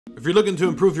If you're looking to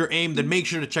improve your aim, then make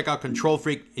sure to check out Control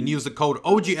Freak and use the code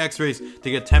OGXRAYZ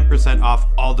to get 10% off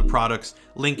all the products.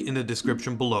 Link in the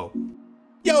description below.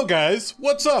 Yo guys,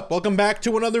 what's up? Welcome back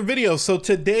to another video. So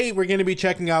today we're going to be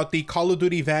checking out the Call of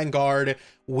Duty Vanguard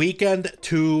Weekend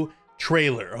 2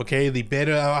 trailer, okay? The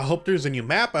beta. I hope there's a new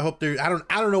map. I hope there, I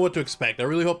don't know what to expect. I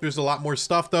really hope there's a lot more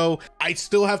stuff though. I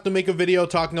still have to make a video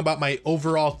talking about my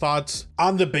overall thoughts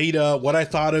on the beta, what I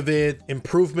thought of it,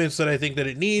 improvements that I think that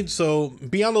it needs. So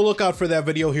be on the lookout for that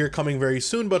video here coming very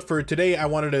soon. But for today, I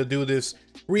wanted to do this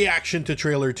reaction to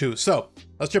trailer 2. So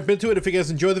let's jump into it. If you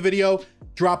guys enjoy the video,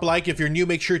 drop a like. If you're new,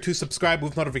 make sure to subscribe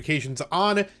with notifications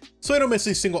on so I don't miss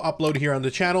a single upload here on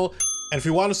the channel. And if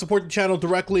you want to support the channel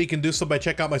directly, you can do so by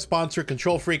checking out my sponsor,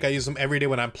 Control Freak. I use them every day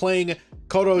when I'm playing.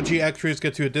 Code OGXRAYZ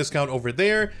gets you a discount over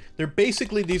there. They're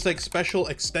basically these like special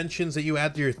extensions that you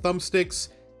add to your thumbsticks,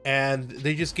 and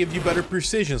they just give you better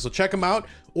precision. So check them out.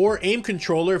 Or Aim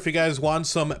Controller if you guys want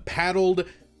some paddled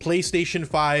PlayStation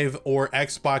 5 or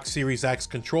Xbox Series X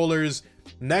controllers.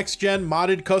 Next gen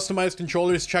modded customized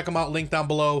controllers. Check them out. Link down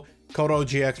below. Code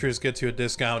OGXRAYZ gets you a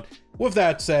discount. With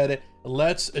that said,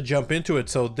 let's jump into it.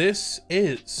 So this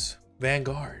is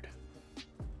Vanguard.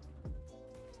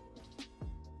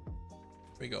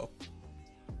 Here we go.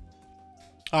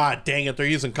 Ah, dang it. They're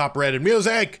using copyrighted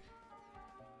music.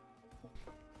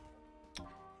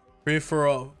 Free for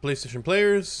all PlayStation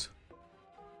players.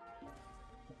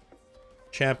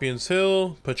 Champions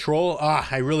Hill. Patrol. Ah,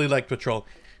 I really like Patrol.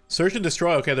 Search and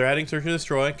Destroy. Okay, they're adding Search and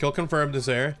Destroy. Kill Confirmed is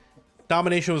there.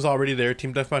 Domination was already there.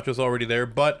 Team Deathmatch was already there,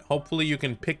 but hopefully you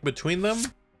can pick between them.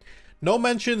 No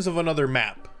mentions of another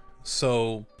map,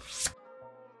 so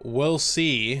we'll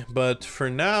see. But for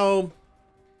now,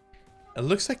 it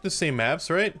looks like the same maps,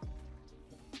 right?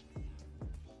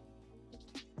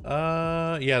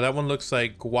 Yeah, that one looks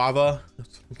like Guava.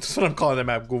 That's what I'm calling the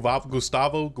map.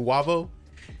 Guavo.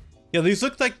 Yeah, these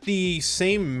look like the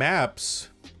same maps.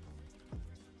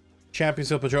 Champions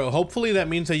Hill Patrol. Hopefully that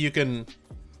means that you can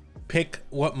pick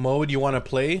what mode you want to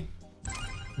play.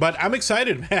 But I'm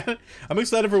excited, man. I'm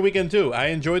excited for weekend 2. I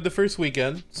enjoyed the first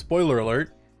weekend. Spoiler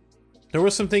alert. There were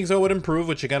some things I would improve,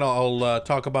 which again I'll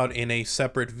talk about in a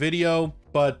separate video.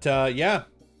 But yeah,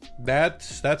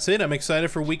 that's it. I'm excited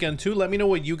for weekend 2. Let me know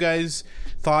what you guys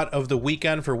thought of the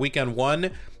weekend for weekend 1.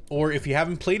 Or if you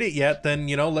haven't played it yet, then,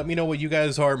 you know, let me know what you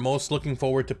guys are most looking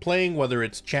forward to playing, whether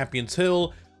it's Champions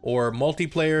Hill or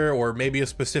multiplayer, or maybe a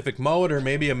specific mode, or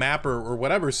maybe a map, or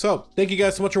whatever. So thank you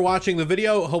guys so much for watching the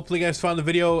video. Hopefully you guys found the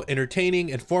video entertaining,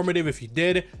 informative. If you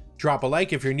did, drop a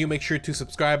like. If you're new, make sure to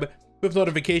subscribe with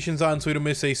notifications on so you don't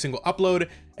miss a single upload.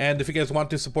 And if you guys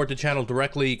want to support the channel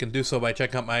directly, you can do so by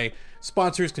checking out my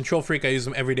sponsors, Control Freak. I use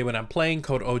them every day when I'm playing.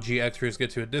 Code OGXRAYZ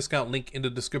gets you a discount. Link in the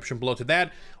description below to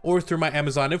that, or through my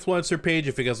Amazon influencer page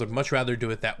if you guys would much rather do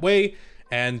it that way.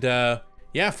 And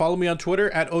yeah, follow me on Twitter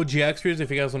at OGXRAYZ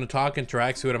if you guys want to talk,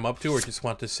 interact, see what I'm up to, or just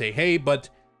want to say hey. But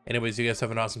anyways, you guys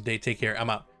have an awesome day. Take care. I'm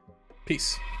out.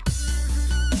 Peace.